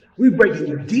We breaking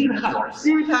you deep house,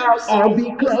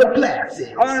 R&B club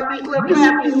classics,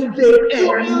 new music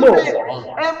and more.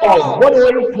 On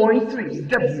 108.3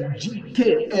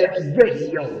 WGKS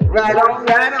Radio. Right on.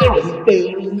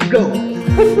 Anything goes. Do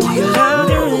you love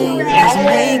the rain? Does it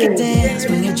make you dance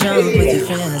when you're drunk with your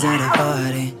friends at a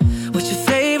party? What's your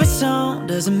favorite song?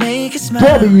 Does it make you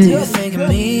smile? Do you think of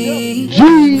me?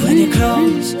 When you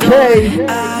close your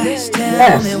eyes,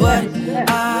 tell me what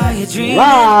are you dreaming?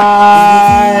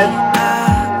 Live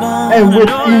and with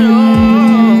the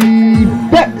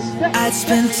best. I'd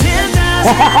spend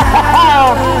 10,000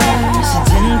 hours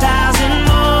and 10,000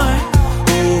 more.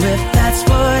 Oh, if that's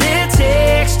what it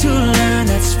takes to learn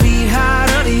that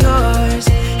sweetheart of yours.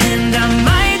 And I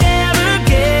might never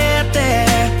get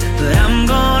there, but I'm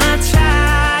gonna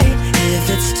try. If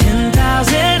it's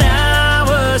 10,000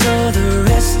 hours or the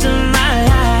rest of my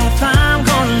life, I'm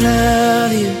gonna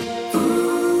love you.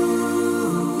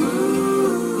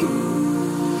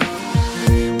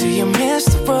 Do you miss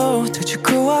the road that you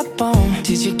grew up on?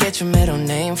 Did you get your middle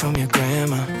name from your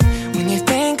grandma? When you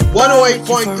think about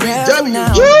 108.3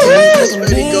 WGKS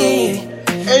ready to go.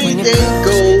 Anything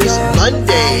goes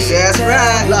Monday. That's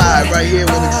right. Live right here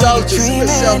with Exalted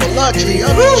Miss Selma Lucky.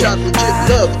 I'm the chocolate chip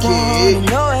love kid.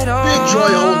 Big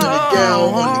Troy holding it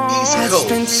down on the East Coast.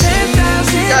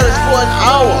 We got us for an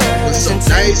hour with some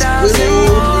nice good old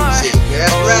music.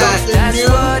 That's right. Something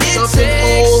new, something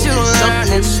old, and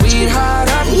something sweetheart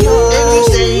of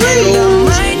yours. Anything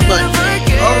goes Monday.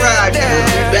 Alright, We'll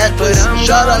be back with some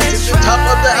shout outs at the top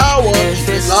of the hour.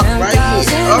 It's locked right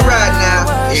here. Alright now.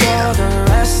 Yeah. The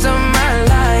rest of my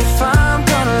life, I'm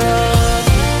gonna love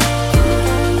you.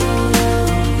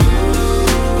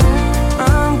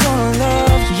 I'm gonna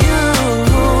love you.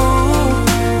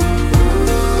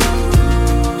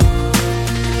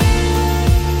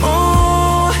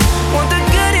 Oh, want the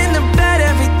good and the bad,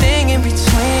 everything in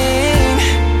between.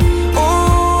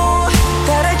 Oh,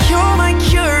 that'll cure my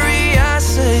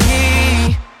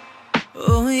curiosity.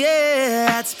 Oh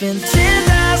yeah, I'd spend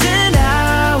 10,000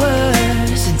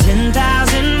 hours and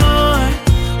 10,000 more.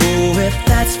 Oh, if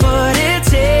that's what it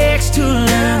takes to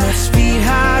learn that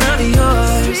sweetheart of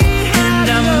yours. And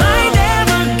I might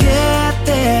never get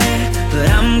there, but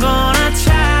I'm gonna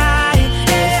try.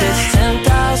 If it's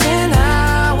 10,000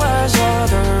 hours or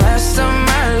the rest of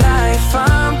my life,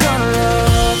 I'm gonna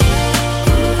love you.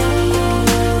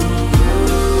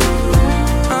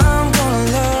 I'm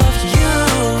gonna love you.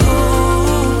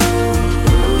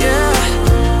 Yeah.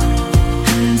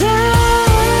 And I'm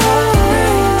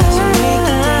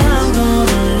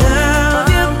gonna love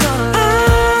you.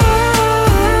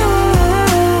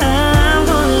 I'm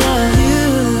gonna love you.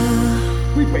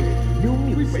 We breaking new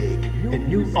music and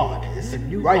new artists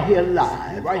right here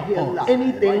live, on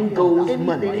Anything Goes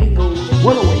Monday.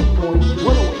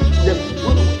 108.3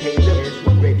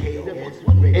 WGKS Radio.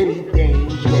 Anything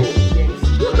goes.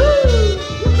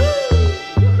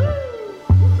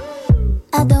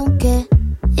 I don't care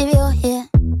if you're here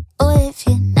or if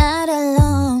you're not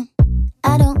alone.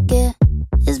 I don't care,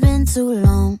 it's been too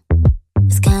long.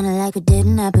 It's kinda like it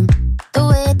didn't happen. The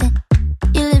way that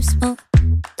your lips move,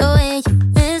 the way you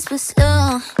whisper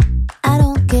slow. I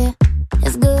don't care,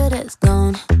 it's good as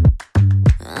gone.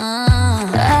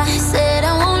 I said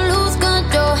I won't lose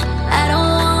control, I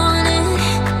don't want it.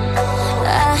 I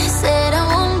said I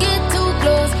won't get too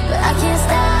close, but I can't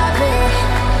stop it.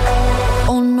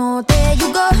 Oh no, there you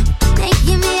go,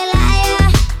 making me a liar.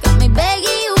 Got me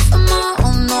begging you for more.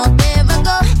 Oh no, there I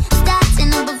go,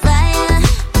 starting up a fire.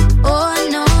 Oh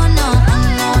no, no, oh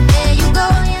no, there you go,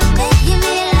 making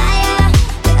me a liar.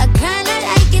 But I kinda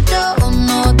like it though. Oh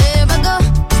no,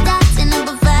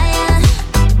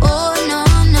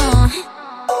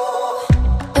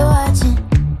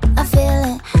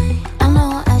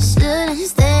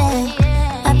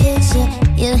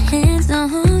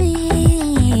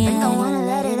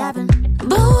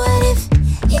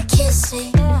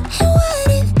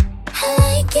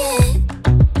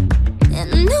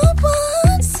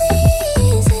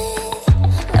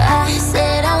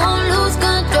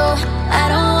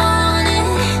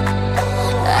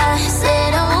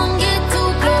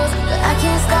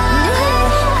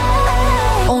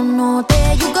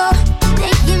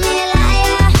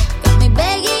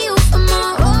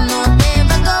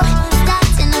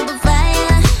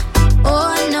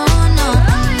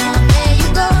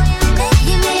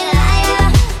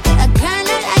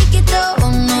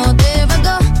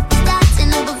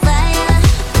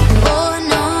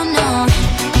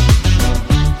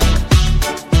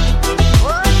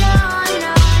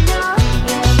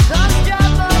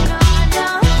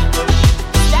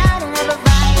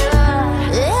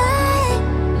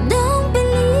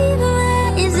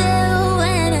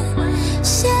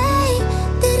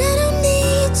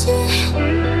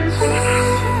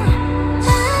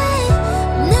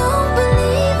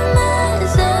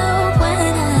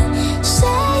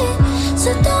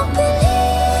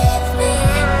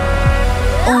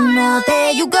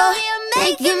 you go,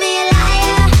 making me a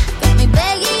liar. Got me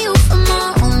begging you for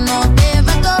more. Oh no, there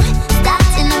I go,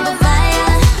 starting up a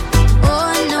fire.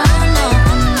 Oh no, no,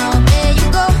 oh no, there you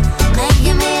go,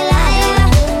 making me a liar.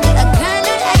 I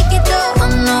kinda like it though.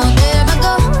 Oh no, there I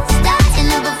go, starting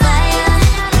up a fire.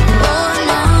 Oh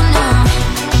no, no,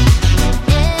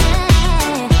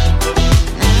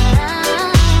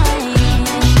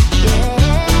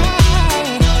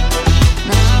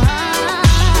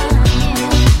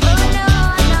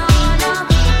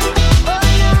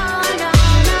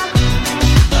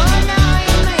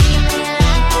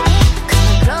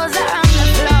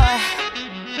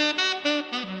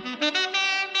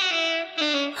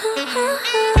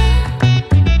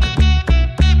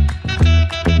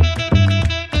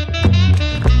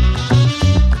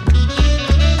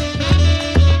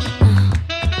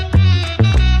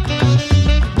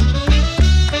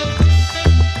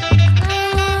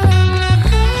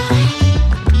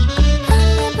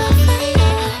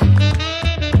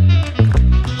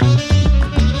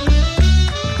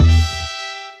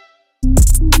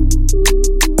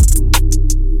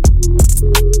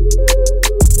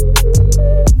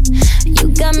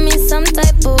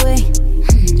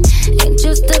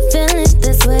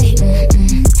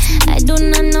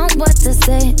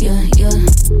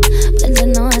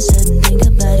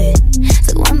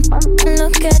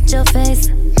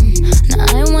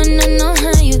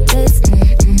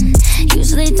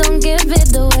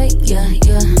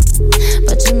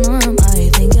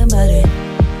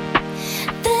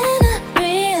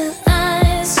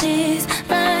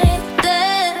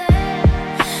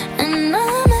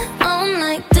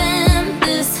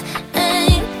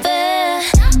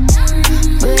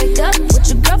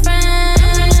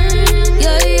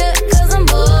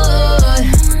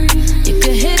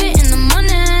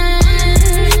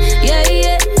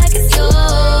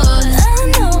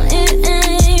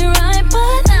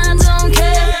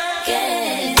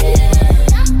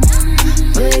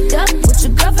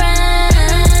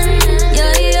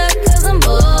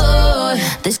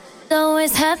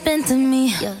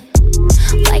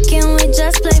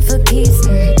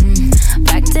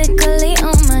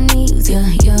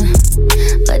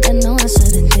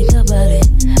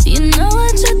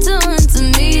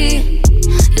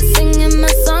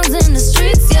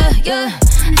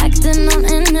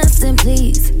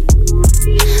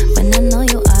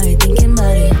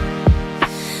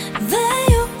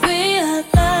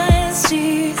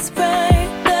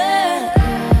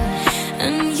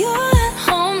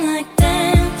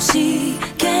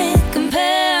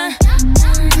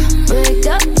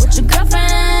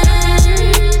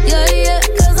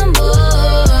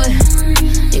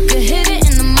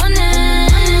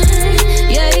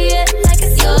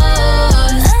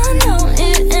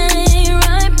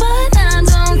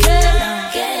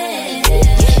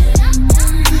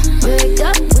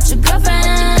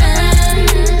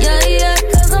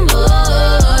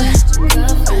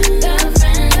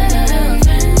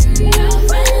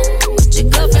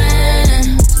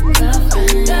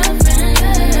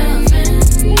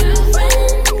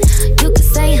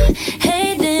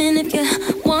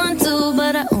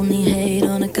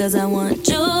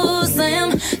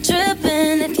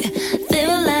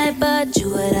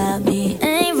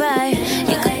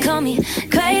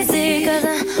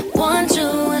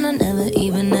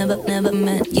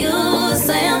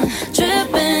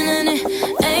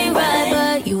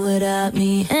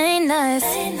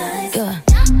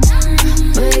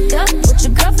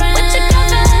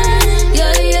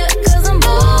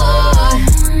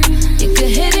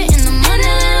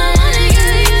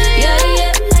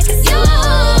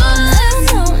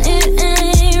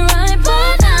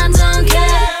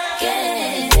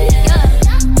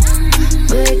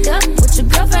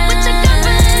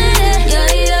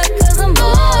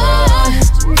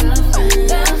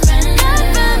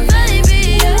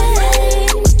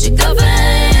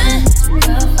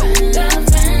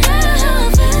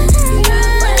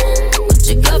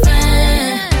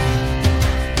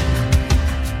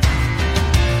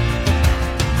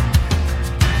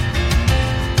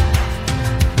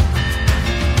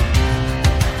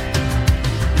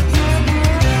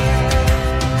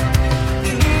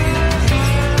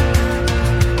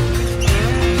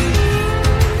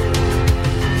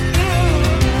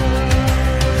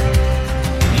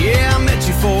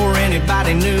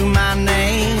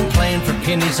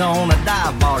 On a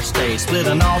dive bar stay, split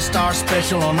an all-star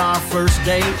special on our first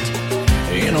date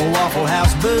in a Waffle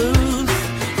House booth.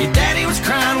 Your daddy was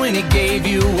crying when he gave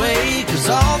you away, 'cause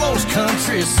all those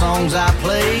country songs I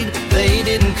played, they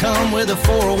didn't come with a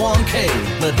 401k.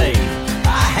 But hey,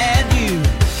 I had you.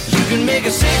 You can make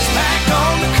a six-pack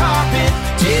on the carpet,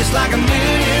 taste like $1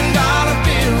 million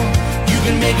bill.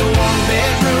 can make a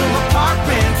one-bedroom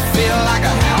apartment feel like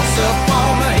a house up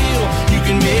on a hill. You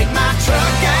can make my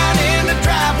truck out in the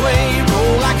driveway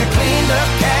roll like a cleaned-up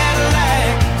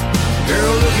Cadillac.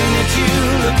 Girl, looking at you,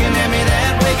 looking at me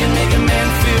that way can make a man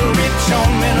feel rich on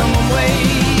minimum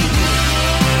wage.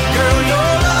 Girl,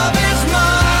 your love is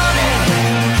money.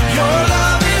 Your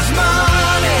love is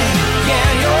money. Yeah,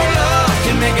 your love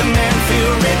can make a man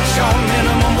feel rich on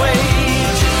minimum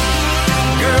wage.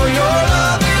 Girl, your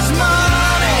love is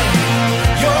money.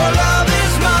 Your love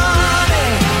is money.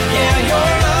 Yeah, your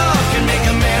love can make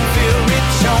a man feel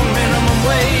rich on minimum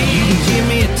wage. You can give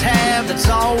me a tab that's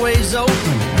always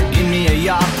open. Give me a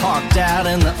yacht parked out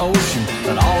in the ocean.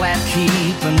 But all that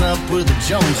keeping up with the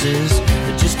Joneses,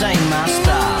 it just ain't my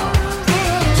style.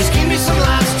 Just give me some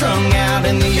lights strung out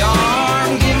in the yard.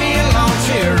 Give me a lawn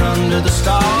chair under the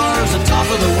stars. The top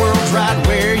of the world's right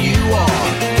where you are.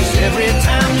 'Cause every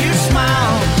time you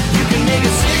smile, you can make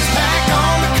a six-pack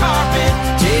on the carpet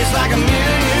taste like $1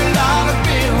 million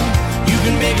bill. You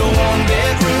can make a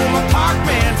one-bedroom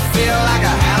apartment feel like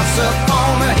a house up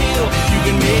on a hill. You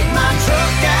can make my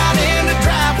truck out in the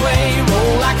driveway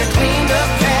roll like a cleaned-up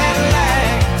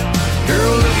Cadillac.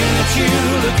 Girl, looking at you,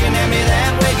 looking at me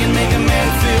that way can make a man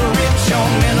feel rich on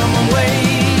minimum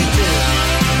wage.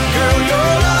 Girl,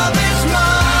 your love is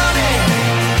money.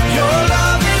 Your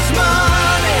love is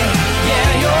money. Yeah,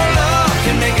 your love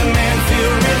can make a man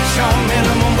feel rich on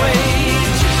minimum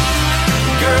wage.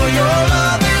 Girl, your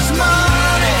love is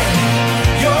money.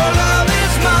 Your love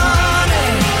is money.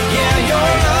 Yeah, your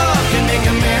love can make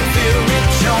a man feel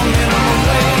rich on minimum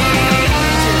wage.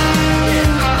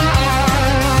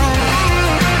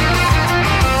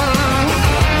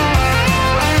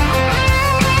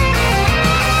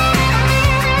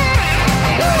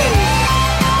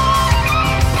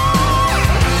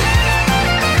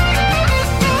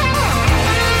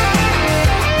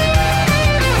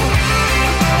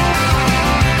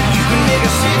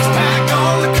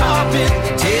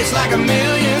 Like $1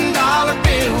 million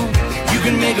bill. You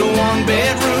can make a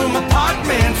one-bedroom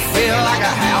apartment feel like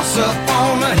a house up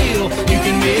on a hill. You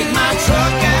can make my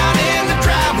truck out in the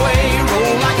driveway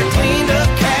roll like a cleaned-up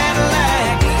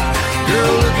Cadillac.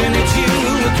 Girl, looking at you,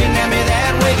 looking at me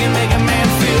that way can make a man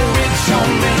feel rich on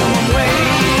minimum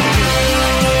wage.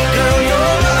 Girl,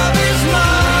 your love is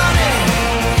money.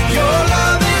 Your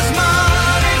love is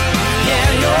money. Yeah,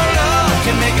 your love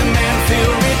can make a man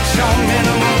feel rich on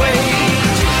minimum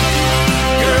wage.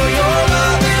 Girl, your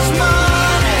love is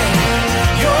money.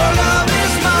 Your love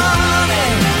is money.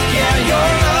 Yeah, your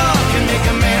love can make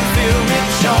a man feel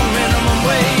rich on minimum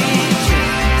wage.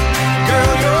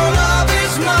 Girl, your love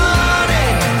is money.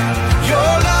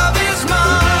 Your love is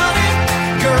money.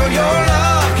 Girl, your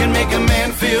love can make a man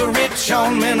feel rich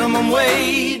on minimum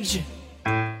wage.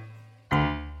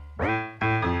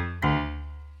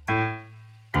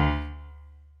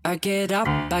 I get up,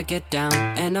 I get down,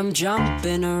 and I'm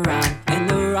jumping around in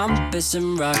the rumpus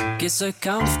and rug. It's so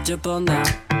comfortable now.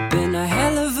 Been a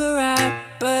hell of a ride,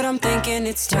 but I'm thinking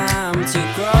it's time to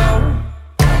grow.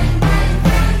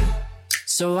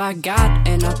 So I got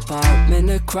an apartment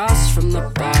across from the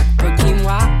park. Put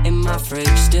quinoa in my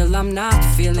fridge, still I'm not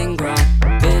feeling grown.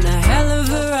 Been a hell of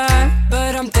a ride,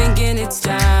 but I'm thinking it's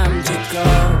time to go.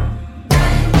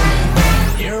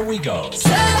 Here we go. So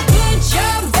put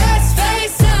your best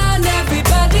face on,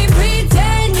 everybody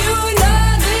pretend you know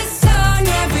this song.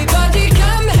 Everybody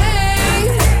come hang,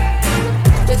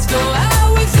 let's go out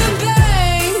with a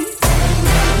bang.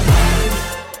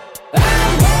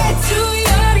 I'm way too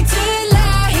young to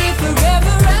lie here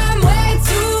forever. I'm way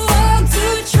too old to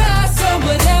try, so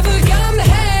whatever, come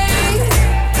hang,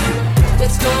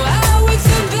 let's go out with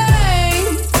a bang.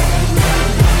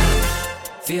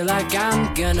 Feel like I'm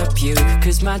gonna puke,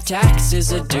 'cause my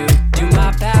taxes are due. Do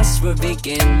my password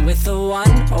begin with a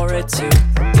 1 or a 2?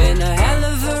 Been a hell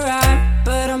of a ride,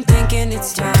 but I'm thinking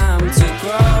it's time to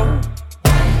grow.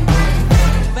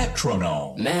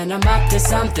 Metronome. Man, I'm up to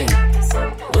something.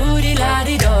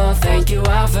 Ooh-dee-la-dee-do, thank you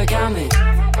all for coming.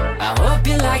 I hope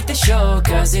you like the show,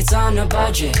 'cause it's on a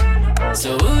budget. So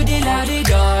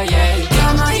ooh-dee-la-dee-do, yeah.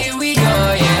 Come on, here we go,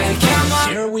 yeah. Come on.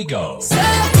 Here we go. So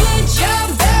put your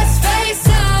best face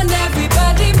on,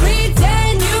 everybody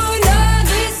pretend you know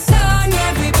this song.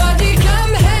 Everybody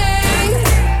come hang,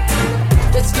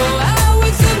 let's go out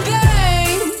with a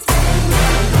bang.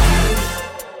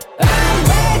 I'm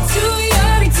way too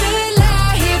young to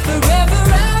lie here forever.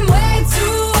 I'm way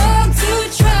too old to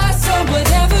try, so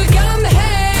whatever, come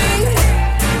hang,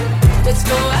 let's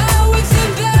go out with a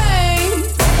bang.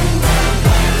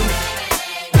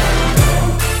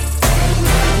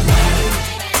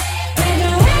 Been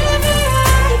a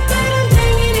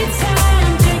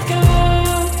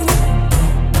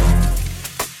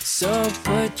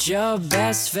put your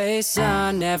best face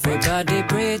on. Everybody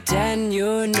pretend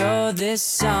you know this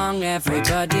song.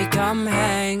 Everybody come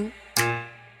hang.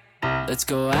 Let's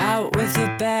go out with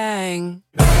a bang.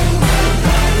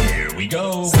 Here we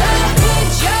go. So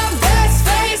put your best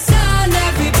face on.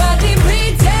 Everybody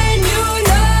pretend you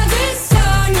know this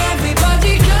song.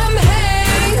 Everybody come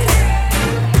hang.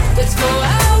 Let's go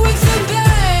out with a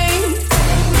bang.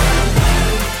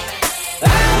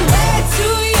 I'm way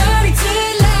too young to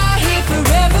lie here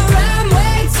forever. I'm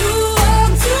way too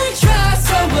old to try.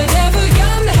 So whatever,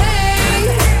 come hang.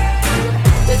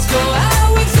 Let's go out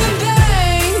with a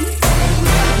bang.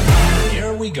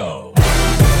 Here we go.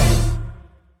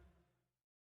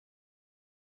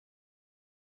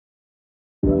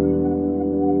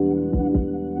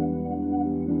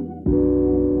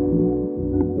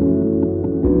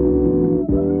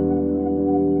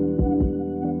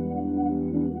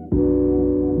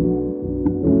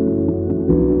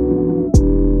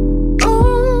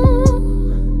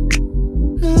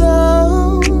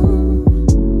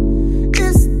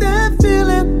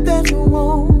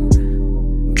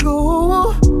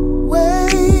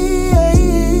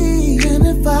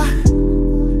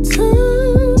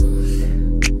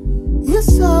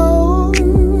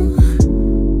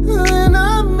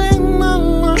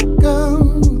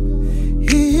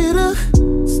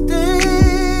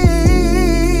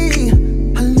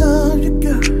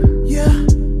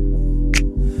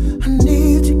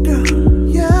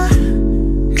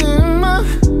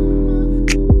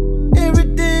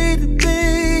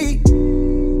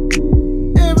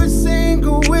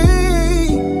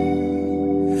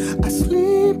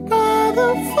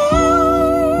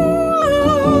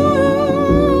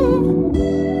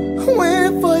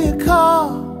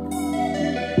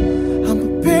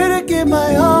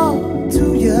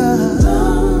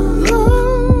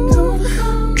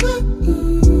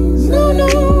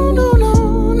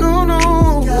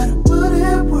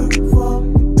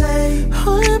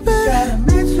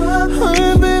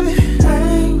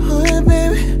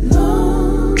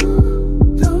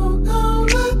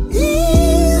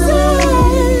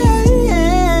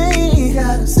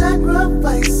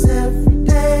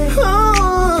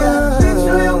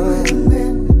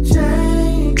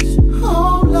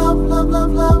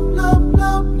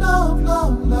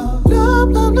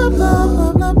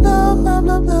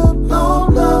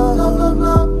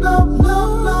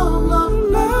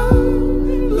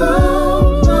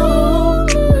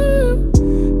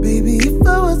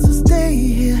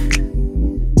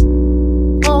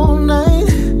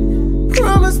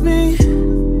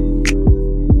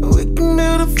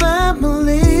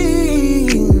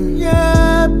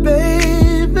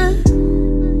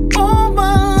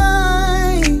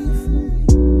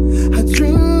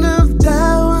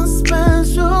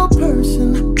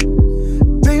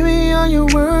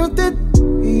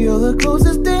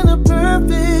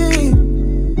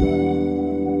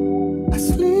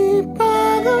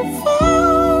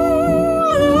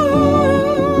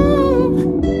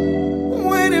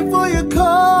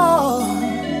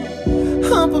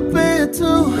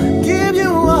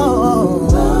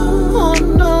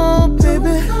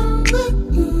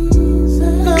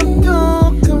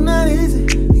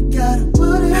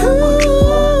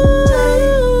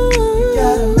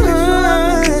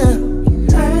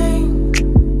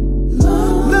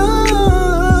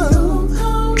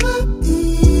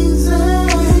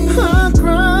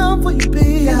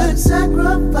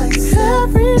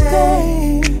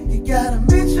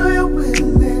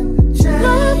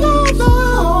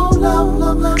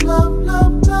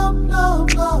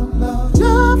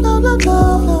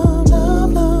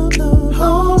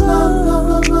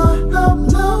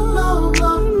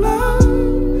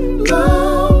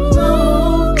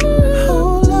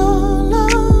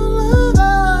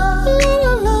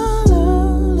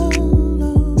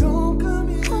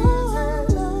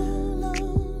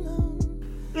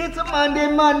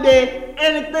 Monday,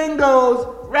 anything goes,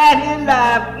 right here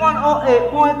live,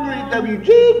 108.3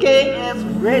 WGKS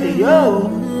Radio.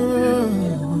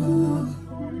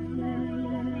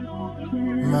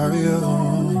 Mario,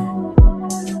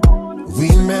 we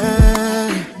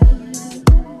met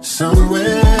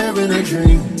somewhere in a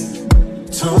dream,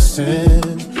 toasting,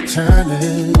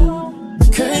 turning,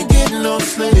 can't get no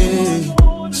sleep,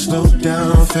 slow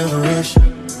down, feel the rush,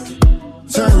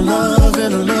 turn love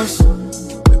into lust.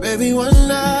 Baby, one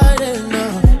night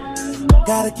enough.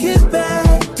 Gotta get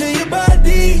back to your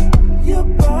body. Your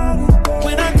body.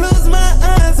 When I close my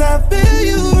eyes, I feel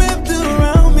you wrapped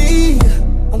around me.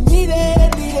 I need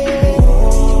it, need it.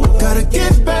 Gotta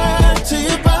get back to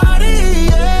your body,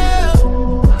 yeah.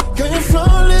 Girl, you're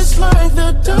flawless like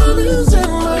the diamonds in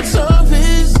my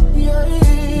trophies. Yeah,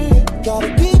 yeah. Gotta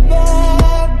get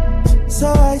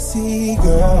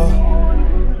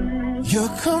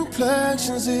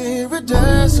we're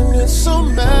dancing, it's so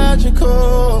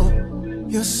magical.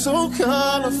 You're so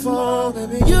colorful,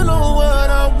 baby. You know what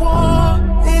I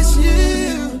want, it's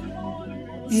you.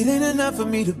 It ain't enough for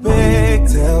me to beg.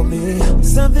 Tell me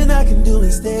something I can do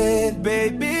instead,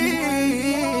 baby.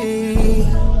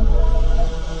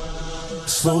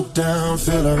 Slow down,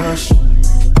 feel a rush.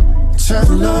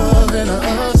 Turn love into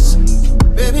us.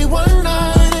 Baby, one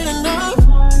night ain't enough.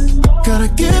 Gotta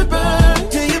get back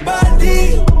to your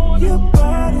body.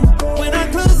 When I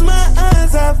close my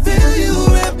eyes, I feel you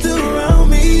wrapped around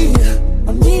me.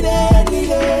 I need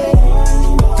it.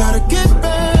 Gotta get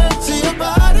back to your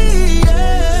body,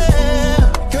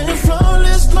 yeah. Girl, you're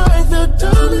flawless like the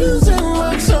diamonds in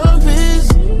my timepiece.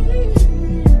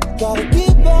 Gotta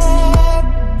get back,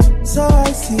 so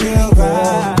I see you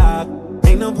vibe.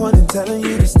 Ain't no point in telling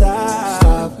you to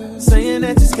stop. Saying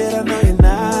that you're scared, I know you're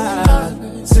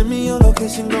not. Send me your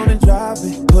location, go and drop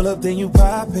it. Pull up, then you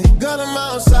pop it. Girl, I'm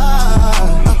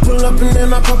outside. I pull up and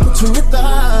then I pop between your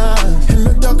thighs. In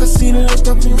the dark, I see the look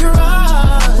up in your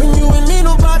eyes. When you and me,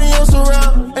 nobody else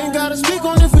around. Ain't gotta speak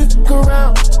on if we fuck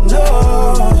around.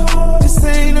 No, this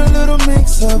ain't a little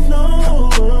mix-up. No,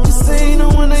 this ain't a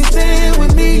one-night stand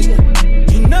with me.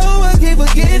 You know I can't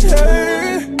forget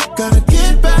her. Gotta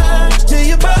get back to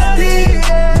your body,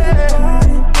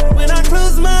 yeah. When I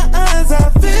close my eyes, I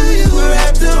feel you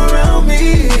wrapped around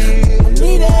me. I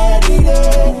need it.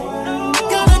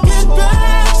 Gotta get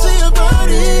back to your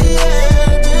body,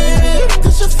 yeah, baby.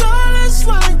 'Cause you're flawless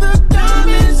like the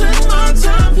diamonds in my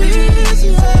timepiece,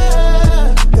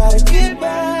 yeah. Gotta get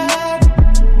back,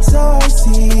 so I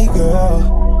see, girl.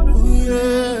 Ooh,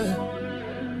 yeah.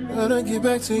 Gotta get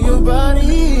back to your body.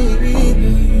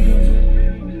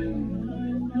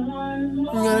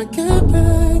 Gotta get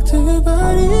back to your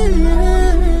body, yeah.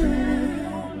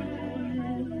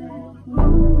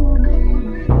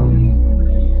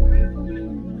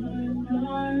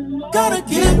 Gotta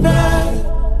get back.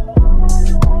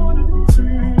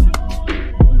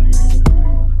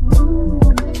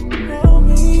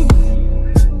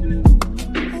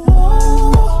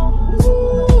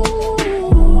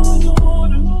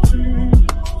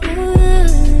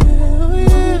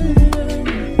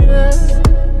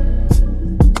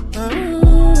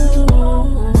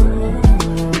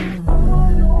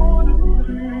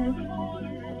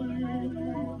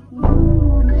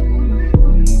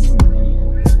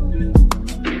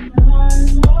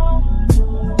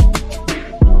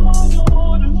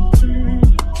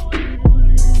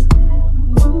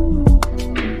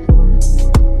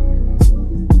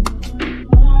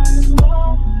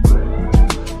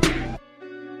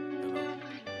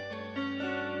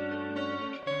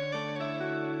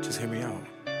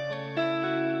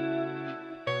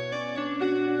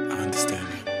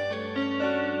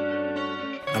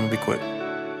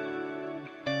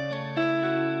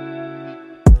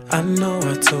 I know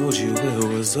I told you it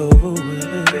was over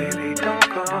with. Baby, don't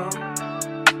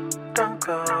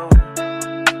go.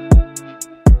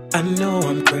 I know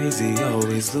I'm crazy,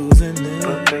 always losing it.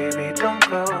 But baby, don't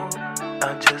go,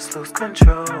 I just lose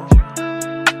control.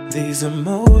 These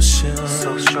emotions,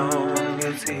 so strong,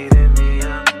 it's eating me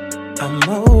up. I'm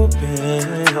open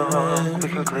to talk, we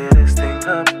can clear this thing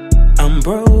up. I'm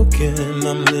broken,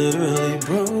 I'm literally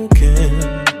broken.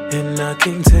 And I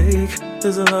can't take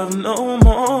this love no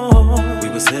more. We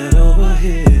was head over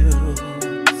heels.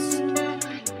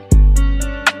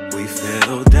 We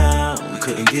fell down,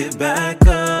 couldn't get back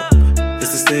up.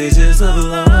 It's the stages of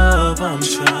love, I'm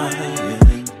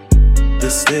trying. The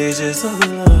stages of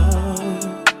love,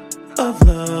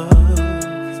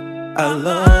 I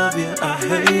love you, I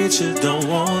hate you, don't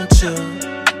want you.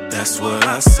 That's what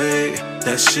I say,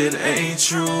 that shit ain't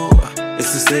true.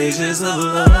 It's the stages of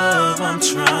love, I'm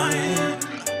trying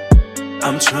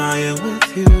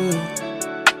with you.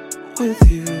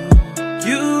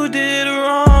 You did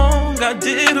wrong, I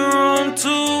did wrong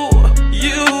too.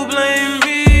 You blame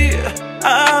me,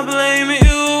 I blame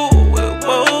you. We're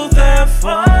both at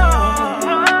fault.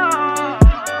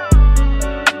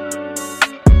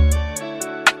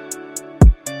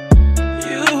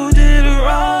 You did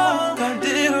wrong, I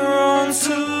did wrong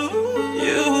too.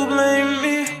 You blame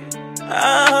me,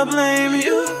 I blame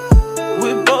you.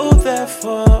 We're both at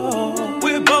fault.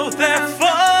 We're both at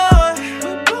fault.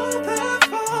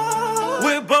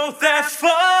 We're both at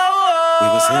fault. We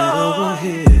was head over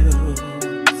heels.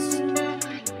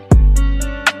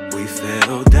 We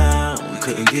fell down,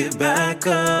 couldn't get back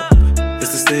up.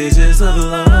 It's the stages of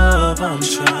love, I'm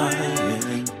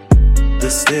trying. The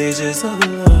stages of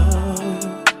love,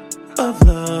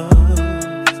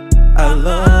 I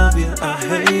love you, I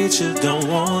hate you, don't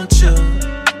want you.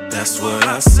 That's what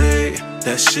I say,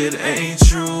 that shit ain't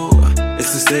true.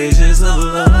 It's the stages of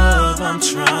love. I'm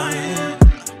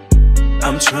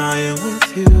trying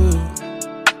with you.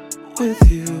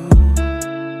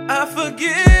 I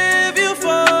forgive you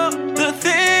for the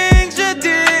things you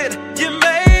did. You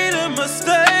made a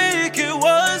mistake. It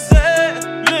wasn't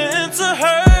meant to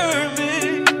hurt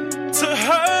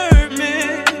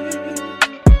me,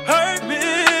 hurt me.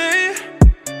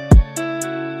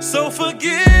 So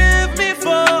forgive me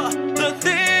for the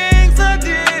things I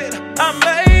did. I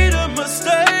made a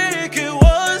mistake. It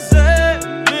wasn't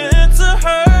meant to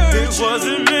hurt you. It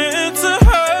wasn't meant to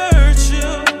hurt you.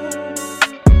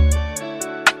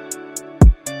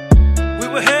 We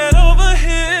were head over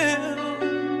heels.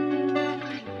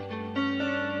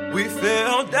 We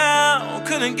fell down,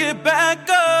 couldn't get back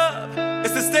up.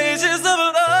 It's the stages of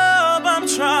love. I'm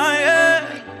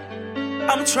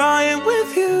trying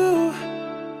with you.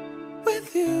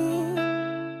 With you.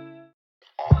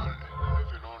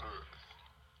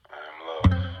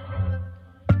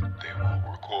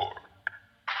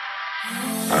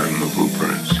 I'm the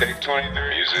blueprint. Take 23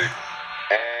 music.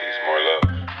 Needs more love.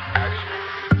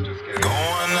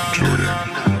 Going on.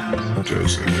 Jordan.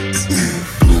 Joseph.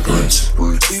 Blueprints.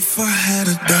 If I had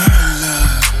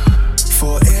 $1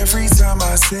 for every time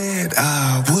I said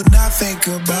I would not think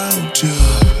about you,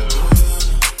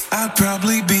 I'd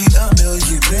probably be a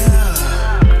millionaire.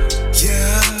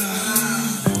 Yeah.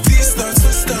 These thoughts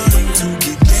are starting to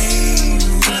get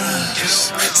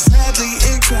dangerous. Sadly,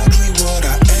 exactly what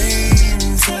I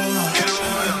aim for.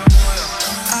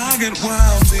 I got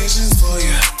wild visions for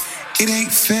you. It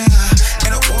ain't fair,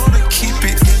 and I wanna keep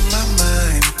it in my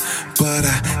mind, but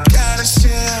I gotta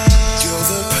share. You're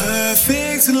the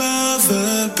perfect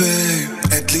lover, babe.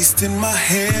 At least in my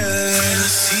head.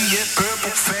 See it,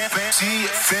 purple fantasy,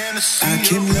 fantasy. I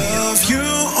can love you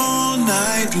all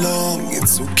night long.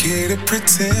 It's okay to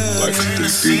pretend. Like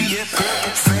 3D.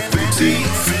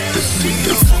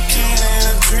 Fucking in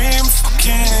a dream,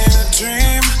 fucking in a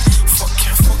dream.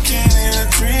 Fucking in a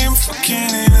dream,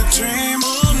 fucking in a dream.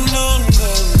 Oh no,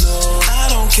 no, no. I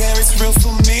don't care, it's real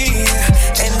for me.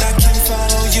 And I can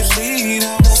follow your lead, I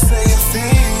won't say a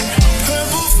thing.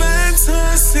 Purple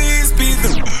fantasies be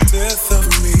the death of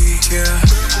me, yeah.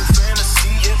 Purple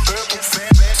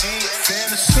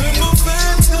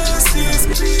fantasies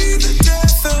be the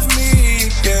death of me,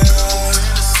 yeah.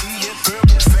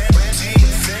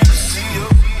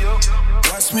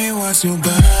 Watch me watch your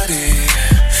body.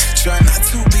 Try not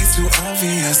to be too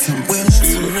obvious. I'm willing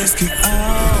to risk it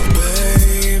all,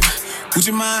 babe. Would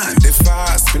you mind if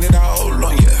I spin it all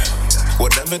on you?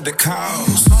 Whatever the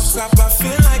cost. On top, I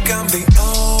feel like I'm the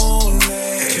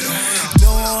only.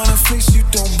 Don't wanna fix you,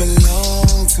 don't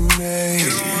belong to me.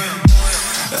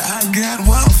 I got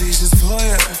wild visions for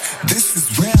you. This is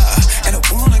rare, and I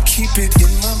wanna keep it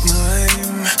in my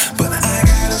mind, but I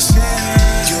gotta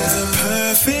share. You're the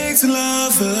perfect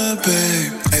lover,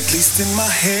 babe. At least in my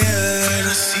head.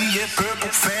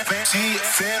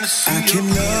 I can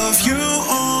love you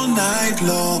all night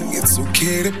long. It's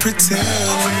okay to pretend.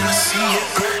 Fucking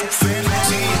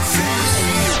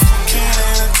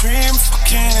in a dream,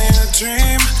 fucking in a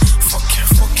dream.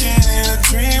 Fucking in a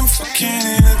dream, fucking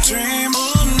in a dream.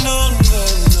 Oh no, no,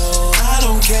 no. I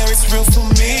don't care, it's real for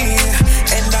me.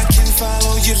 And I can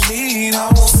follow your lead, I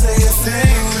won't say a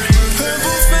thing.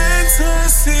 Purple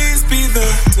fantasies be the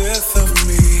death of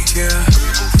me, yeah.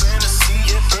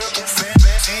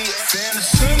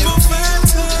 Purple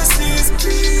fantasies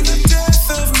be the death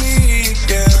of me,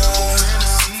 yeah.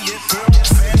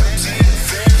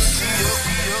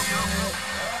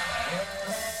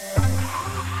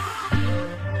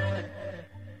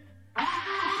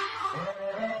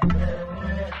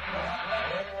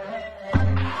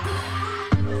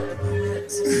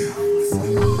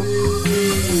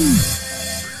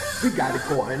 We got it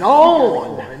going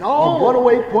on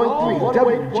 108.3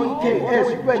 WGKS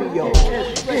Radio.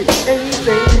 It's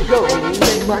anything goes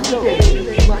Monday.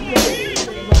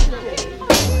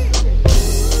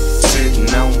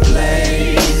 Sitting on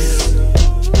place,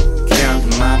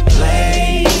 counting my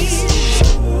plays,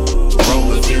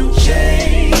 roll a few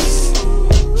J's.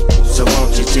 So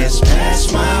won't you just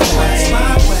pass my way?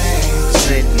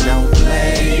 Sitting on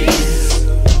place,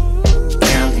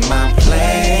 counting my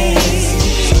plays,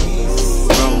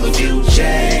 roll a few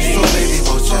J's.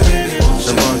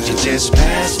 So won't you just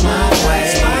pass my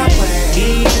way?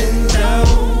 Even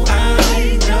though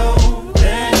I know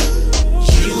that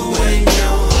you and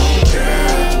your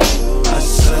homegirl are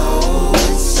so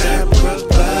inseparable,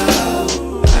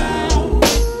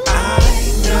 I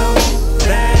know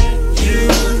that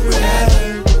you'd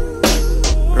rather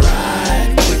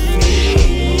ride with me.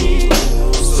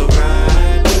 So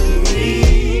ride with me.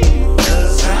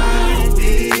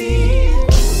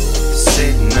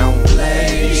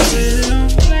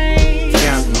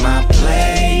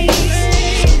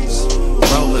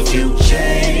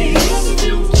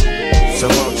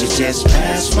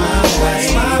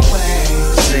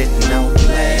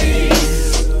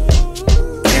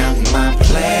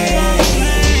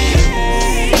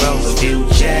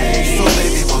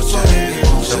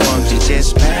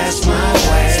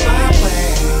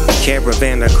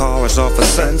 caravan of cars off of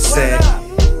Sunset.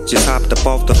 Just hopped up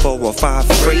off the 405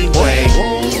 freeway.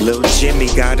 Lil' Jimmy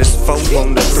got his phone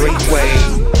on the three-way.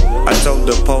 I told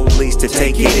the police to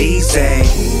take it easy.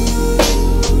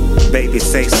 Baby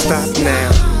say stop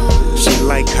now. She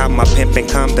like how my pimpin'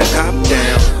 calm the cop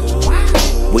down.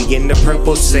 We in the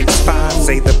purple 6'5",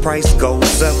 say the price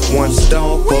goes up once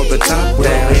dog pull the top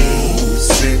down.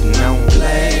 Sitting on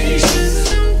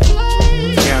place,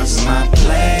 counts my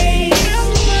place.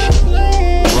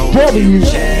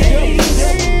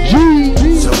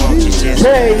 So won't you just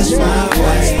pass my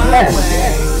way?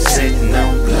 Sitting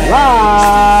on place,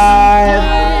 live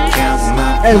counts my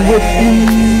and with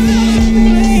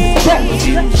won't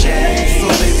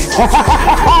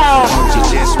you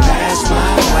just pass my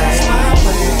way?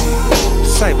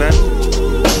 Say, man,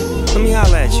 let me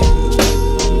holler at you.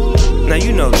 Now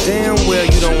you know damn well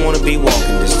you don't want to be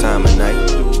walking this time of night.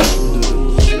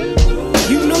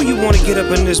 You know you want to get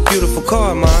up in this beautiful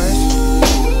car of mine.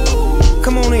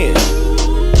 Come on in.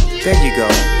 There you go.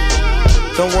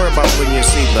 Don't worry about putting your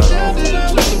seatbelt on.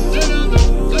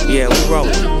 Yeah, we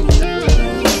rolling.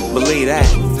 Believe that.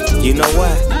 You know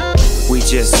what? We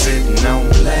just sitting on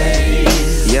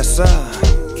place. Yes, sir.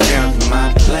 Counting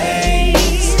my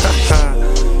plays.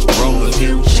 Roll a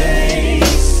few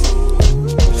J's.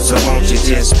 So won't you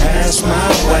just pass my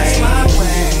way?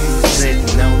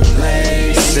 Sitting on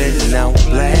place. Sitting on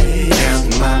place.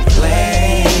 Counting my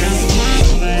plays.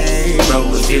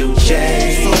 Roll a few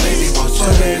J's. So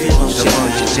baby,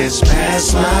 won't you just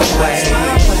pass my way?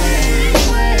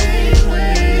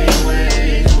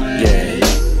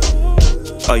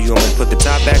 Oh, you want me to put the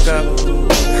top back up?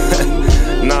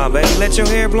 Nah, baby, let your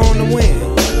hair blow in the wind.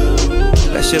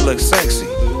 That shit looks sexy.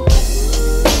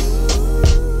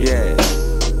 Yeah,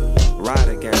 ride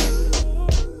again.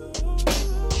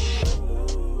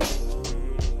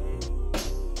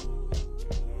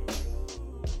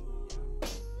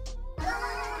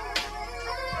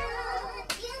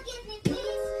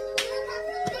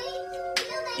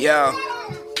 Yo.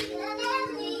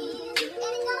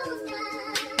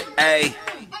 Hey.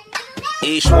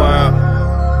 East World.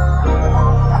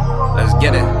 Let's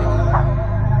get it.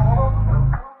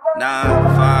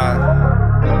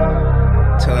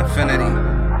 9-5 till infinity.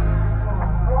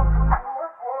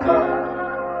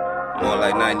 More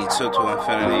like 92 to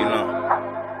infinity, you know.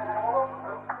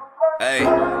 Hey.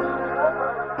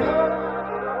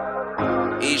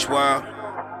 East World.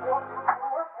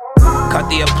 Cut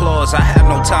the applause, I have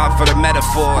no time for the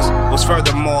metaphors. Was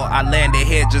furthermore, I landed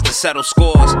here just to settle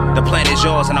scores. The plan is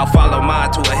yours and I'll follow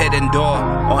mine to a hidden door.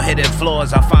 On hidden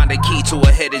floors, I find a key to a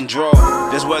hidden drawer.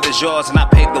 This world is yours and I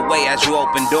pave the way as you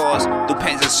open doors. Through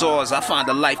pains and sores, I find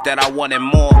the life that I want and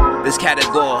more. This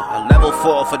category, a level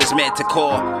 4 for this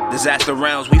manticore. Disaster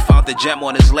realms, we found the gem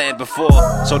on this land before.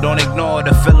 So don't ignore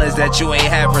the feelings that you ain't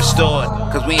have restored.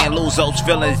 Cause we ain't lose those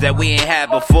feelings that we ain't had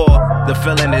before. The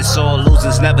feeling is sore,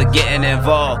 losers never getting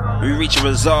involved. We reach a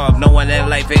resolve, knowing that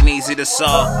life ain't easy to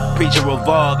solve. Preach a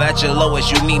revolve, at your lowest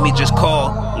you need me, just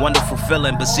call. Wonderful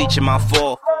feeling, beseeching my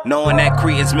fall. Knowing that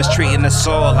Cretans mistreating us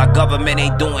all. Our government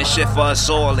ain't doing shit for us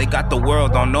all. They got the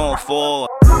world on all four.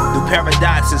 Through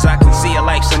paradoxes, I can see a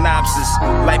life synopsis.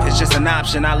 Life is just an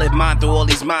option, I live mine through all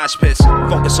these mosh pits.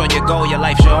 Focus on your goal, your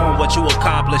life's your own, what you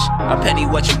accomplish. A penny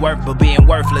what you worth, but being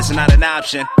worthless is not an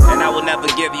option. And I will never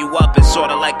give you up, it's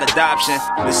sorta like adoption.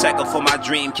 The second for my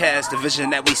dream cast, the vision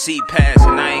that we see past.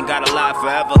 And I ain't gotta lie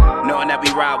forever, knowing that we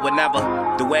ride whenever.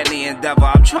 Through any endeavor,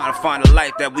 I'm trying to find a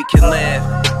life that we can live.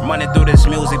 Running through this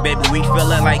music, baby, we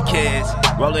feeling like kids.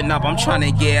 Rolling up, I'm trying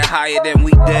to get higher than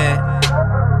we did.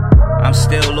 I'm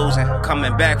still losing,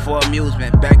 coming back for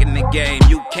amusement. Back in the game,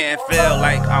 you can't feel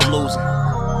like I'm losing.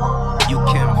 You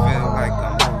can't feel like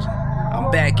I'm losing.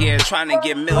 I'm back here trying to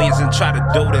get millions and try to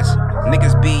do this.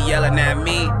 Niggas be yelling at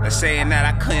me and saying that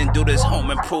I couldn't do this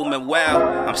home improvement well.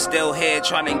 I'm still here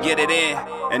trying to get it in.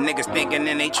 And niggas thinking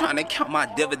and they trying to count my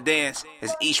dividends.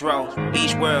 It's each road,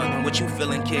 each world, and what you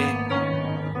feeling, kid?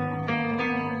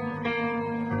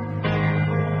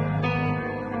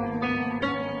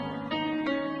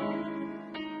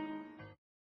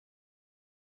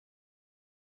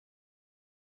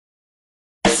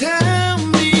 Tell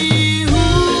me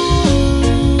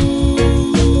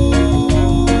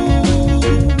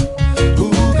who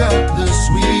got the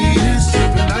sweetest,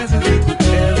 the nice and liquid,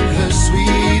 the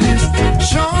sweetest.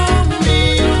 Show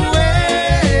me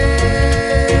where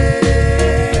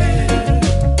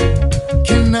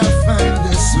can I find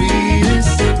the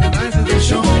sweetest, the nice and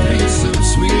show me some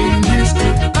sweetness.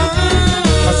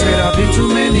 I said I've been to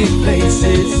many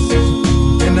places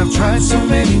and I've tried so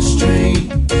many strains.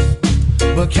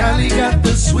 But Cali got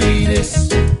the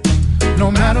sweetest. no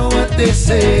matter what they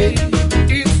say.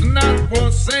 It's not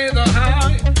for say the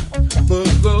high, but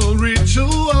the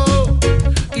ritual.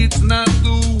 It's not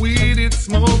the weed, it's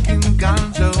smoking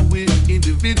ganja with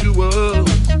individuals.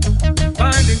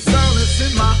 Finding solace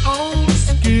in my own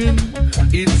skin.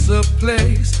 It's a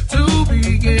place to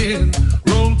begin.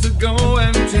 Roll to go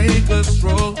and take a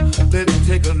stroll. Let's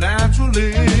take a natural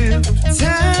lift.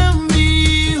 Tell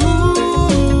me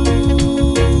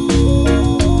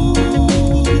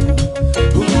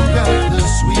who got the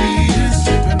sweetest?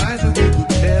 And I think you could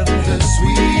tell the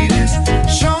sweetest.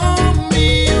 Show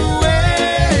me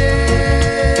where.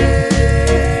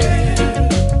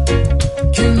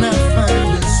 Can I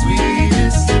find the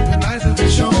sweetest? And I think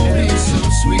show me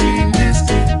some sweetness.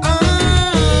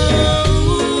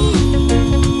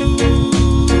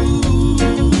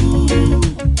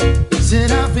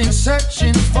 Said I've been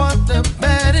searching for the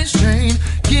baddest strain.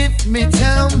 Give me,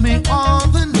 tell me all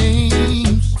the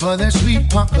names for that sweet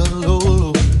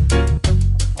Pocalolo.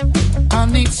 I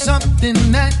need something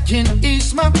that can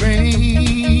ease my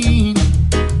brain.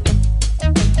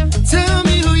 Tell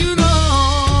me who you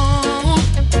know.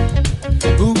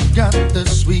 Who got the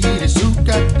sweetest? Who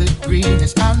got the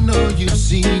greenest? I know you've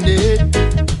seen it.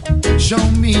 Show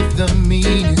me the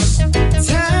meanest.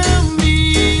 Tell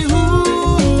me who.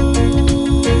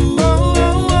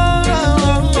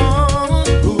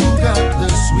 Who got the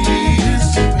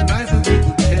sweetest? And I think you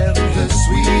could tell the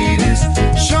sweetest.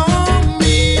 Show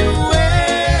me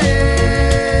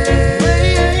where.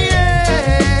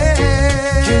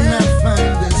 Can I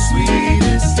find the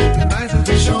sweetest? And I think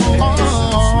you Show could me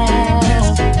some sweetness.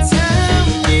 Tell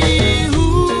me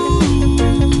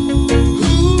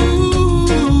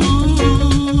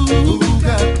who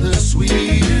got the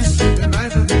sweetest? And I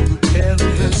think you could tell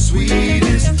The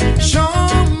sweetest. Show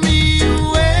me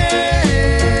where.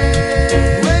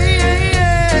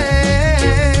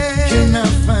 Can I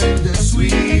find the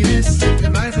sweetest?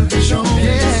 and I think you Show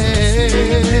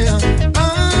me some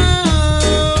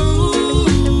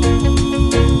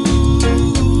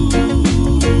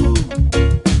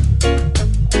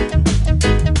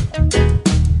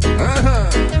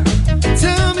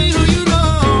Tell me who you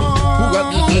know. Who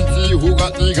got the sexy, who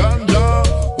got the ganja?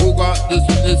 Who got the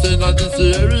sweetness in this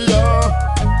area?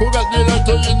 Who got the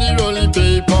letter in the rolling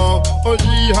paper? Or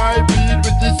the hybrid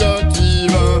with the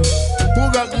sativa? Who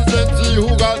got the sexy, who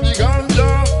got the ganja?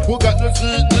 Who got the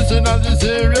sweetness in this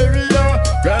area?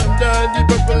 Granddaddy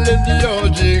purple in the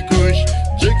OG Kush.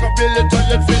 Jacob the letter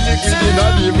yet feeling in the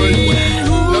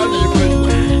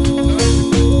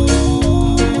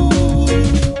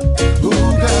Who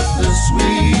got the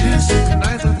sweetest? and I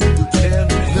think you could tell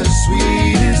The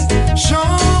sweetest. Show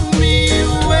me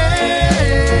where.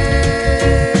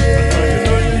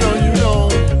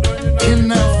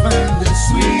 Can I find the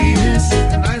sweetest?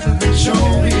 and I think you Show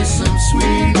me some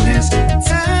sweetness.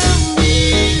 Tell me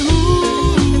who.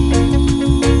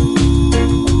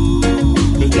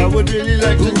 'Cause I would really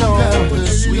like Who to know. got the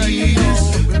sweetest?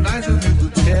 and I think you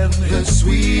could tell me The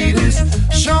sweetest.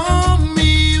 Show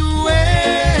me where.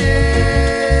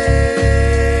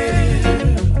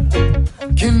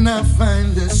 Can I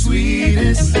find the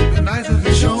sweetest? and I think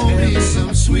you Show me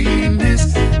some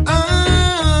sweetness. Oh.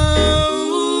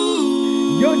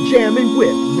 You're jamming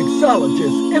with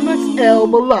mixologist MSL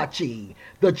Malachi,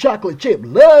 the chocolate chip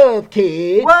love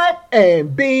kid. What?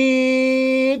 And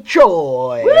Big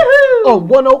Troy. Woohoo! On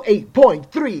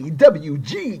 108.3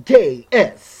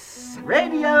 WGKS.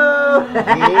 Radio.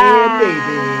 Yeah,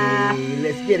 baby.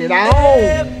 Let's get it on.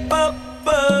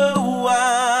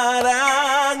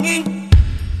 Warangi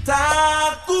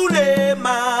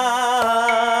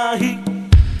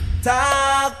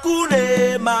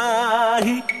takule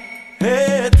mahi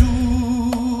hedu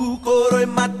koroi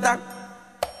mata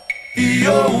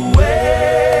iyo we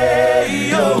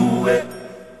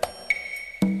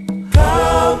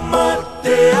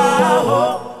kamate aho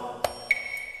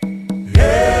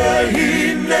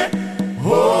hine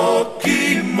hoki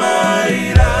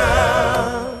maira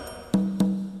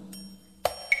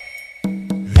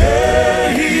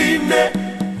hine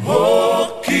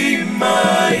hoki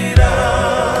maira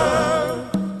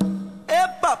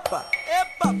papa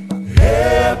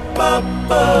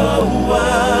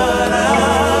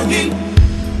warangi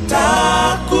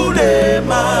takule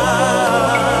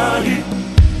mahi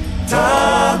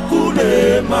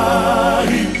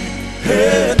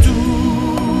hetu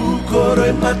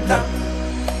kore mata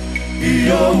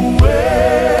iyo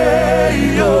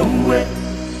we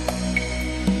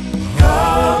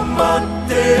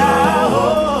kamate aho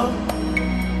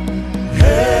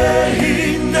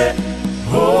hine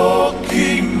hoki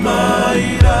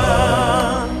maira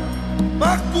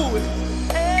Makue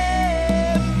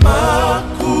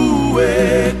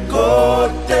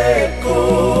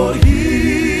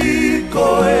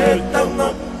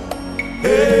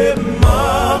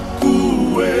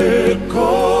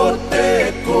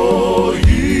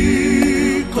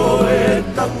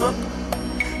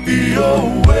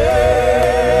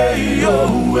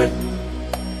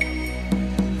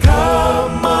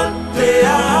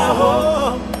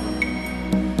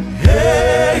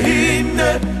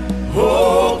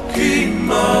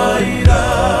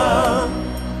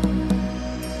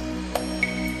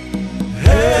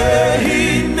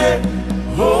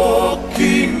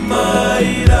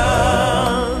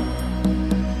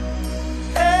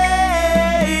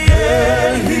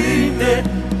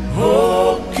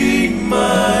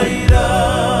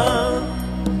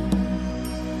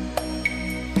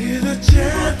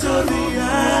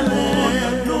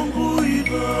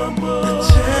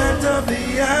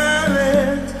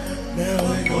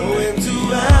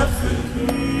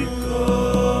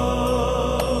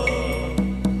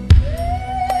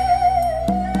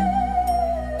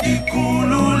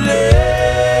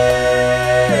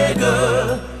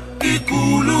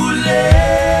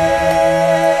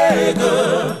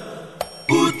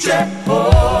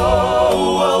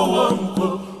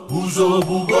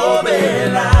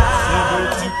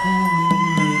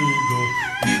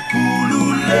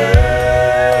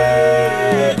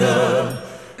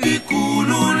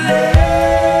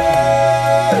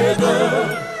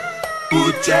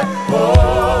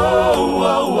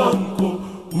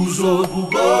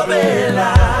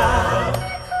uzokugobela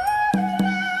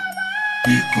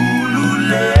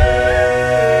ikhululeka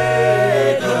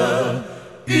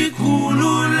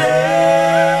ikhululeka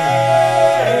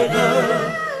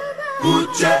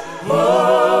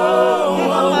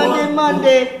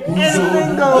Monday,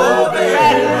 everything goes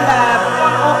right live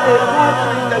on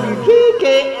 108.3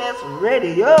 WGKS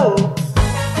Radio.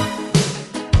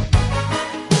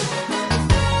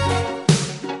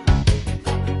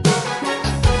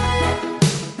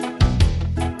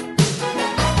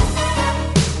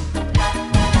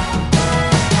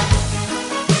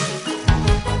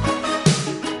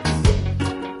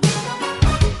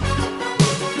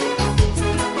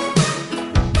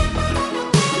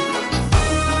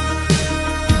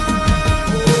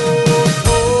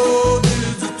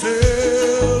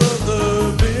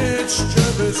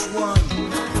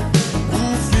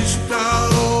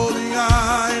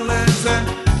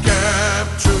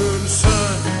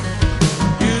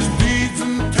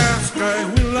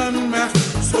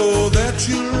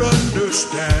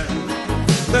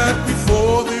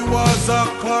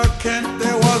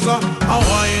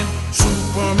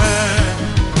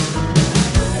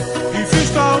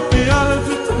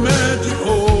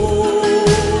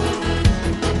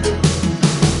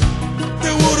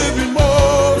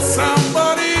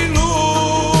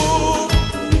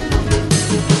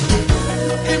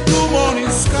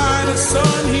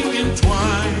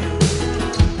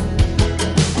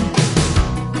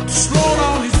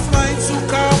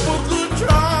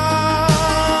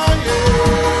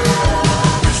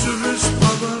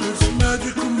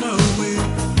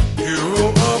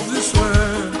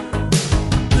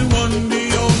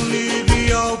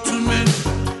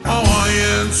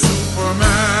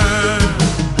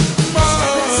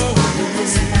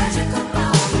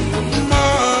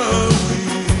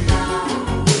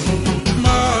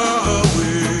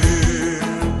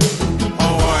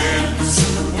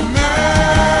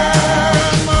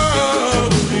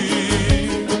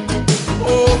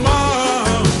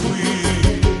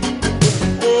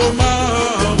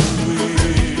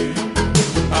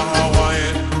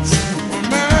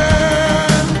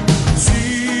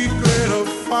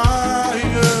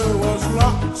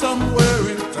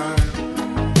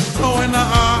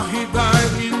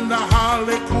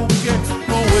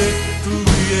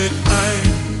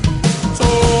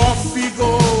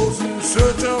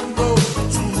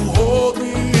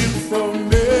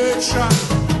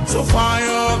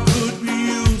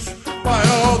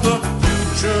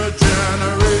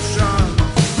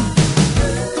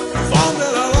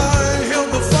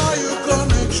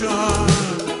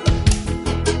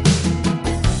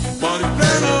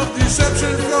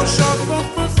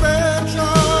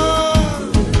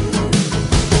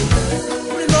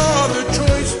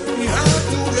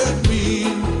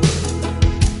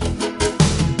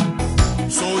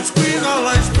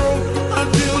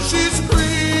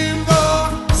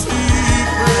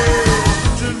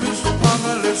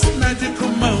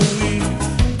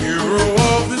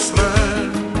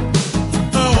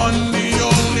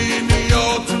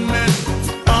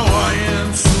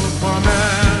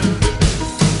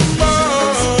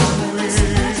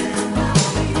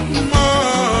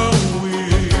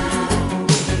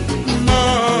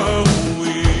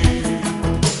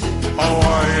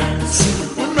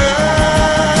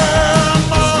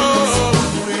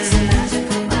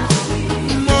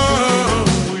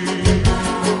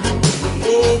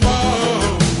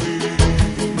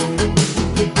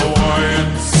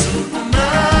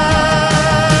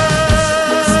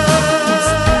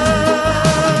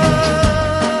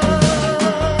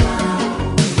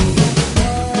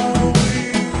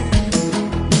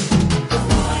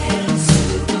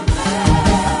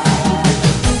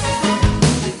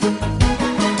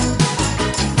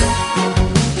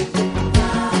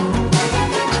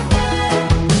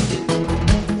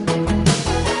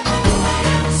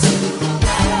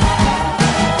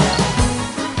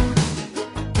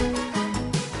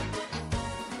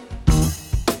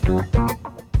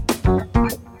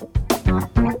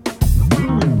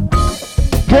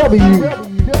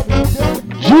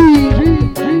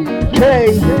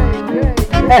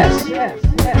 WGKS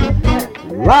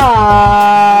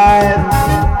live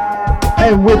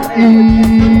and with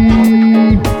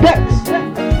E-Dex.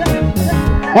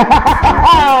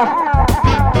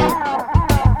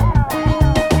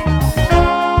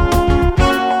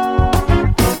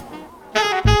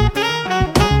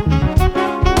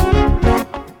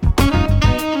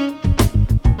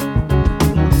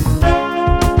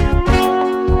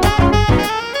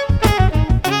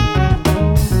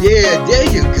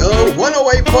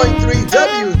 108.3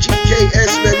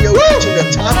 WGKS Radio to the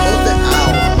top of the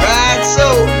hour. Right,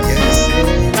 so. Yes,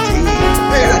 indeed.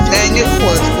 Man, I think it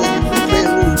was for you. We play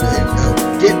a little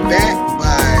bit. Get Back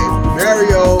by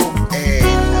Mario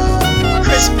and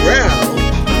Chris Brown.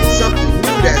 Something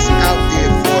new that's out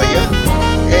there for you.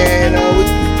 And we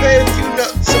played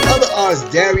some other artists.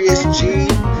 Darius G.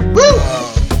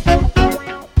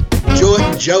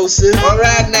 Jordan Joseph. All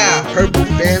right now. Purple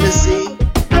Fantasy.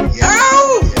 Yes.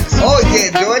 Oh! Yes. Oh yeah,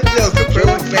 Jordan Joseph.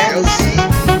 Purple Fantasy.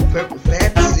 Purple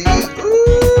Fantasy.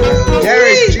 Ooh.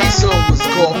 Darius G song was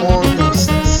called On the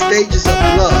Stages of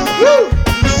Love. Woo.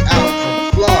 He's out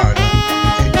from Florida.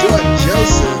 And Jordan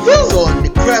Joseph is on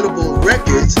Incredible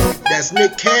Records. That's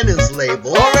Nick Cannon's label.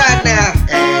 All right now.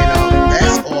 And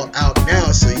that's all out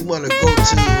now. So you want to go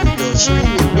to your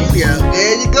streaming media.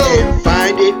 There you go. And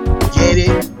find it, get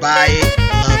it, buy it,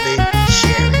 love it,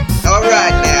 share it. All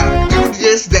right now. Do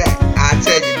just that. I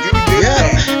tell you, do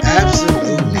just that.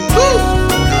 Absolutely.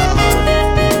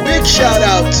 Big shout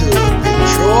out to Big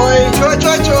Troy.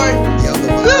 Troy. The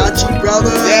other Malachi brother.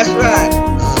 That's right.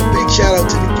 Big shout out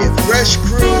to the Get Fresh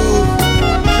crew.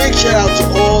 Big shout out to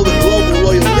all the global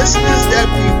loyal listeners that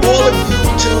all of you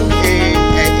tune in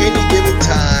at any given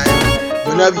time,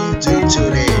 whenever you do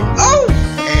tune in. Oh!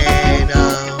 And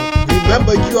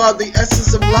remember, you are the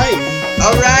essence of life.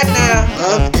 All right now.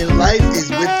 Love in life is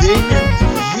within you.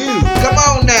 Come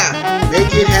on now.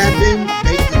 Make it happen.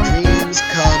 Make the dreams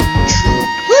come true.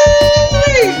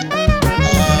 Woo-wee!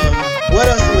 What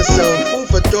else in the song? Food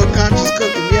for thought, conscious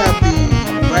cooking. Yeah, the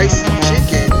rice and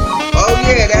chicken. Oh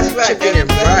yeah, that's right. Chicken and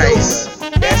rice.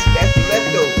 That's the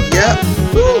leftover. Yep.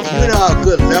 Woo. You know how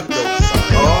good leftovers are.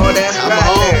 Oh, that's Come right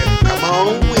on. there. Come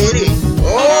on with it.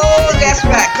 Oh, that's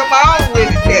right. Come on with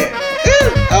it there.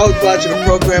 I was watching a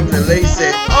program and the lady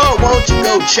said, "Oh, why don't you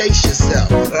go chase yourself?"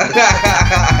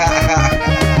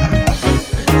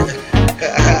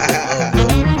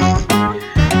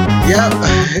 Yep.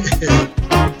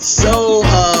 So,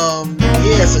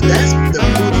 yeah, so that's the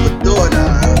food for thought. A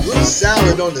little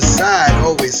salad on the side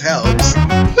always helps.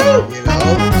 You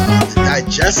know, the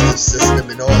digestive system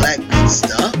and all that good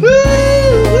stuff.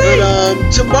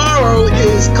 But tomorrow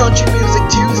is Country Music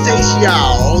Tuesdays,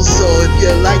 y'all. So if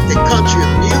you like the country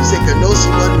music or know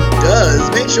someone who does,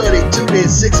 make sure they tune in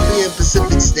 6 p.m.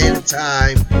 Pacific Standard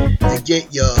Time to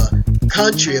get your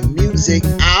country music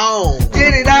on.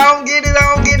 Get it on, get it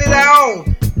on, get it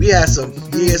on. We had some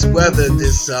fierce weather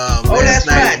this last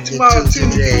night and tomorrow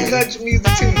today. Country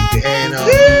Music Tuesday. And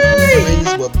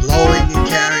winds were blowing and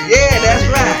carrying. Yeah, that's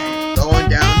right. Throwing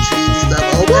down trees and stuff. I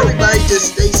hope everybody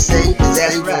just stay safe and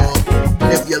stay warm.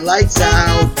 And if your lights are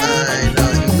out and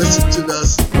you listen to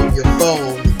us from your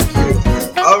phone,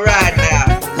 beautiful. All right now.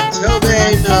 Until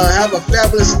then, have a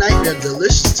fabulous night and a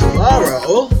delicious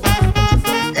tomorrow.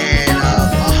 And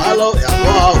mahalo,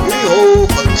 aloha, we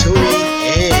for tuning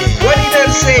in. What he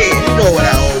done said? You know what I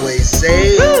always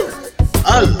say.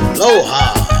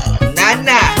 Aloha.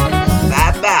 Nah.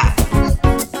 Bye-bye.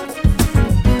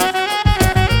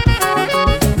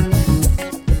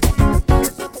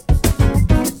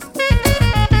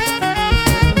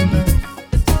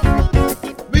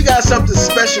 We got something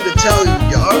special to tell you,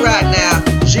 y'all. All right now.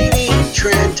 Jeannie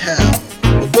Trantel.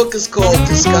 The book is called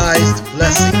Disguised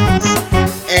Blessings.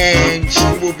 And she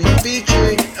will be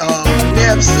featured. You may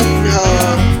have seen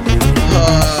her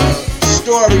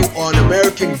story on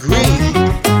American Greed.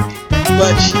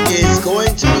 But she is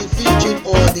going to be featured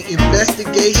on the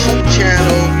Investigation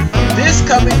Channel this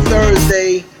coming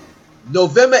Thursday,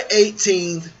 November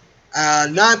 18th,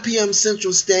 9 p.m.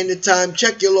 Central Standard Time.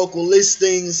 Check your local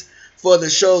listings for the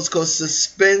shows called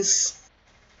Suspicious.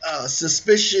 Let's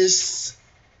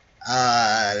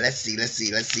see.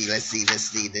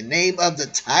 The name of the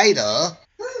title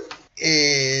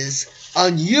is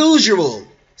Unusual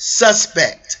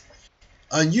Suspect.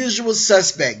 Unusual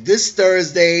Suspect. This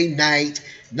Thursday night,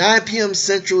 9 p.m.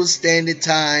 Central Standard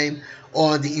Time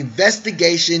on the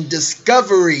Investigation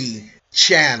Discovery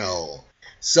Channel.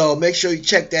 So make sure you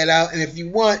check that out. And if you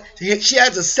want, she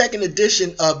has a second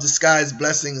edition of Disguised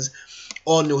Blessings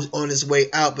on its way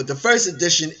out. But the first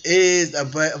edition is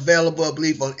available, I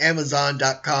believe, on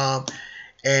Amazon.com.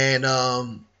 And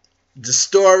the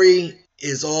story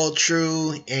is all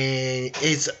true. And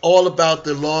it's all about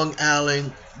the Long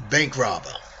Island bank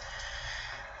robber.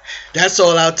 That's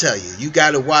all I'll tell you. You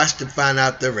got to watch to find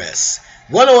out the rest.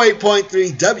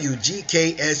 108.3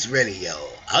 WGKS Radio.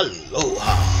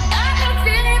 Aloha.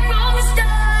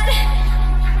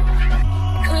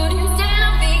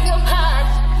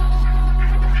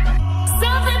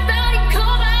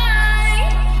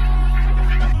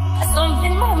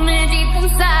 Something moving deep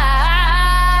inside.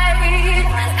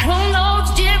 I don't know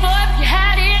what you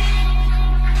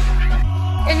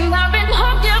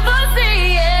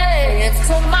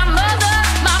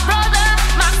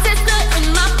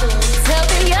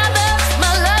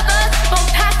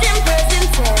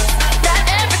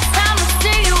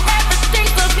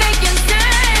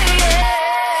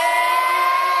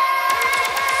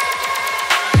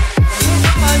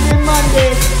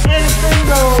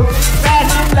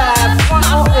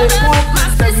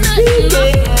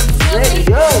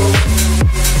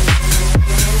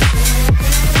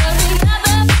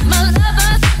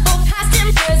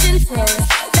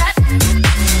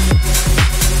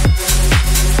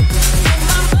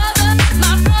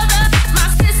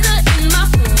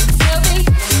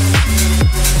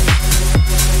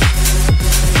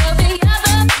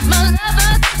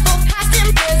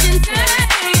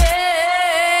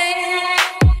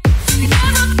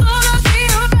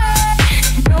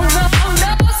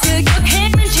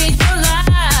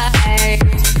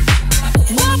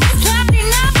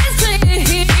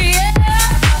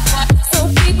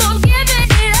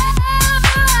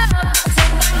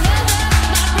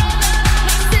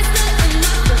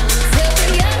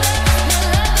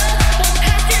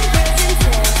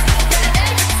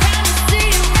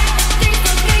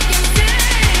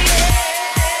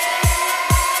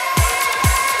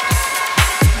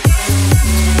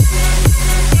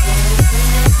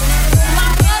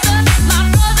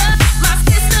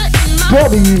Live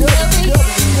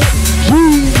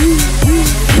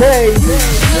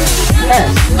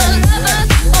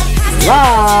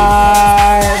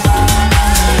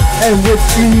and with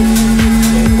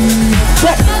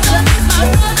respect.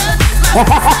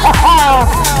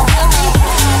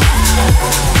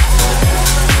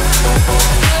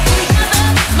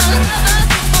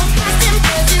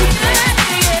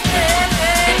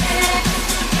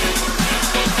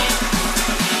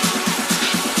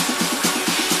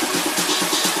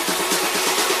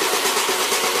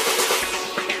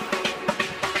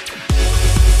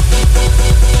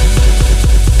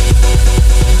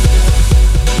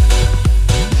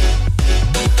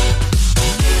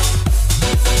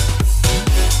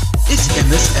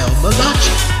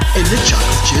 And the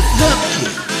Chocolate Chip Love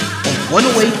Kid on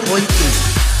 108.3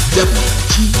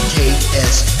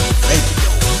 WGKS Radio.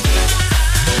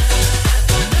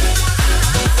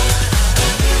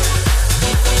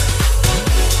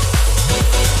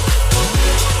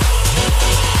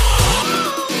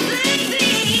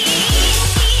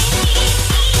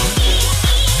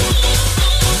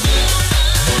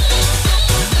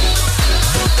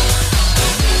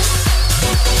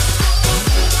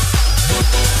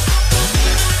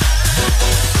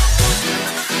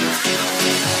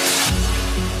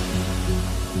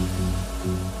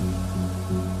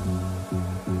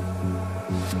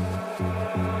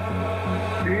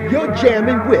 You're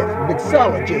jamming with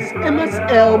mixologist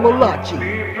MSL Malachi,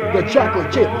 the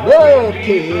Chocolate Chip Love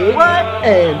Kid,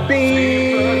 and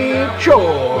Big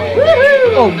Troy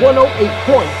on 108.3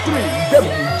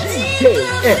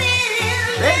 WGKS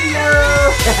Radio.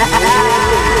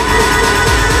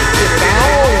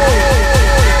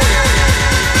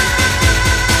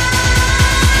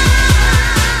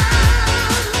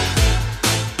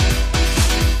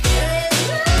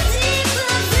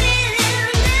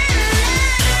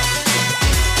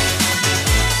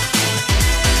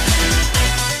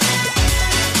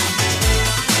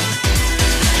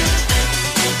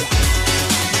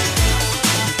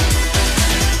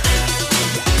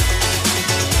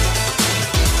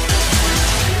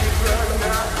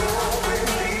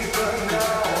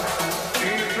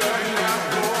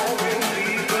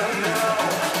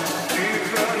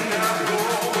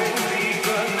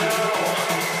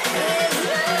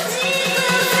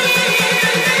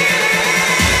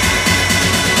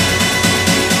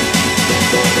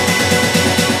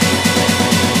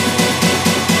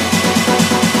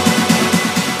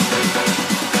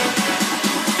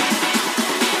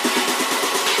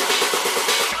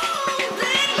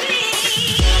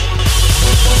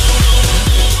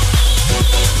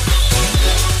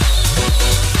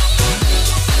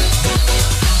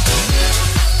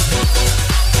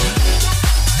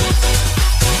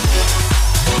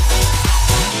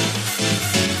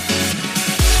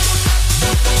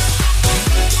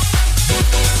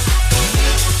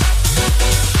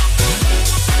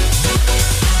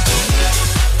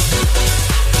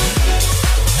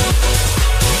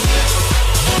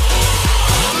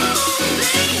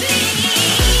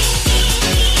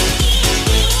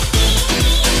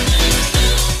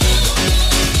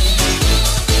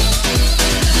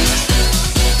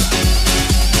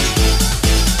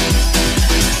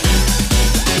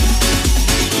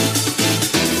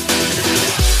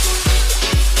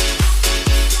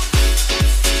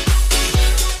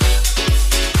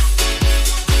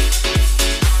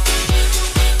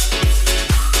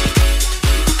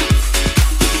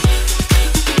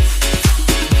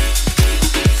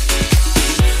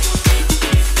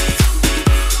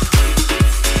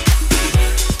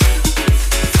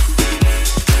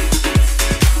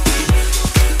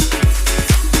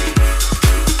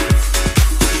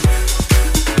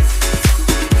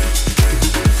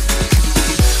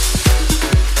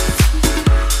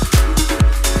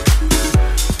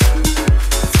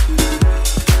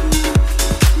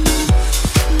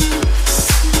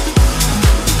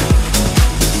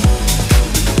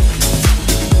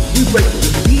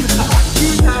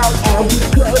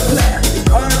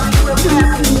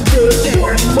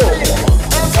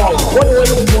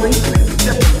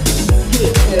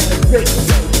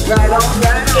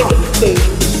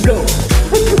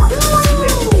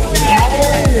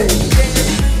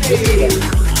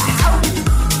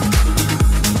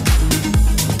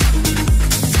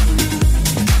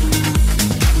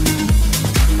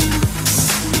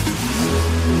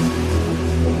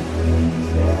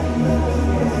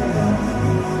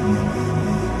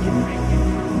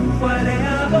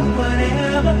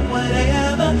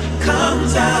 Whatever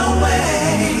comes our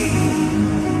way,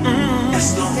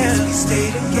 as long as we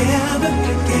stay together,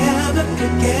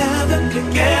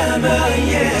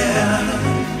 yeah.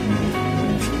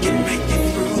 We can make it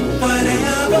through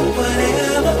whatever.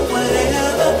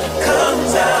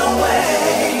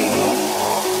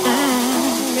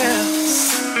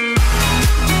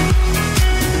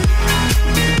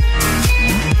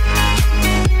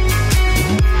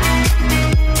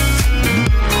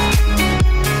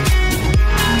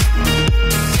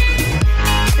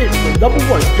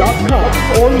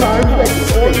 Online radio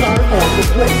station on the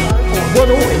place.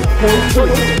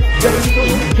 108.3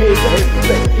 WKSA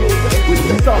with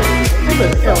the song,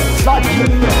 Simmons, Lodge,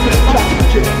 Chocolate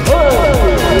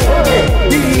Chip.